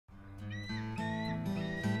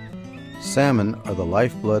Salmon are the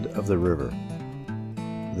lifeblood of the river.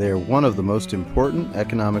 They are one of the most important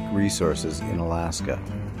economic resources in Alaska.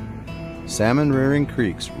 Salmon-rearing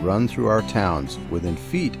creeks run through our towns within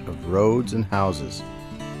feet of roads and houses.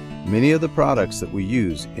 Many of the products that we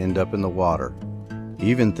use end up in the water,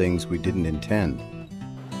 even things we didn't intend.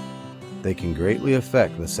 They can greatly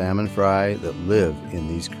affect the salmon fry that live in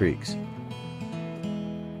these creeks.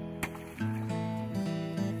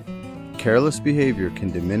 Careless behavior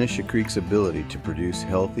can diminish a creek's ability to produce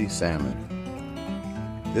healthy salmon.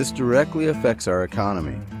 This directly affects our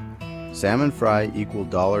economy. Salmon fry equal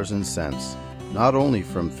dollars and cents, not only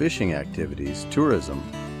from fishing activities, tourism,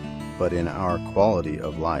 but in our quality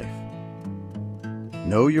of life.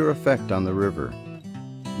 Know your effect on the river.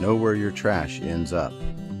 Know where your trash ends up.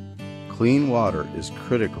 Clean water is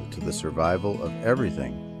critical to the survival of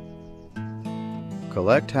everything.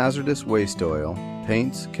 Collect hazardous waste oil,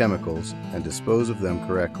 paints, chemicals, and dispose of them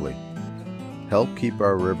correctly. Help keep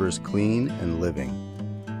our rivers clean and living.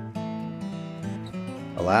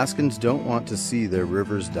 Alaskans don't want to see their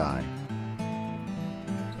rivers die.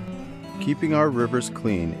 Keeping our rivers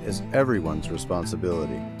clean is everyone's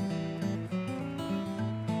responsibility.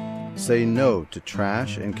 Say no to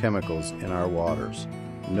trash and chemicals in our waters.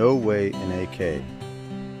 No way in AK.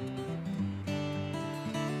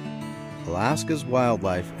 Alaska's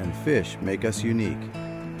wildlife and fish make us unique,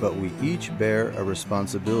 but we each bear a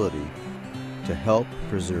responsibility to help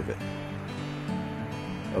preserve it.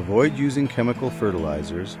 Avoid using chemical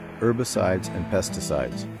fertilizers, herbicides, and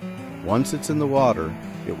pesticides. Once it's in the water,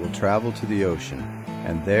 it will travel to the ocean,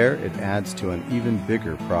 and there it adds to an even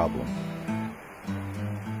bigger problem.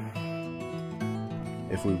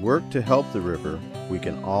 If we work to help the river, we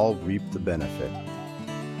can all reap the benefit.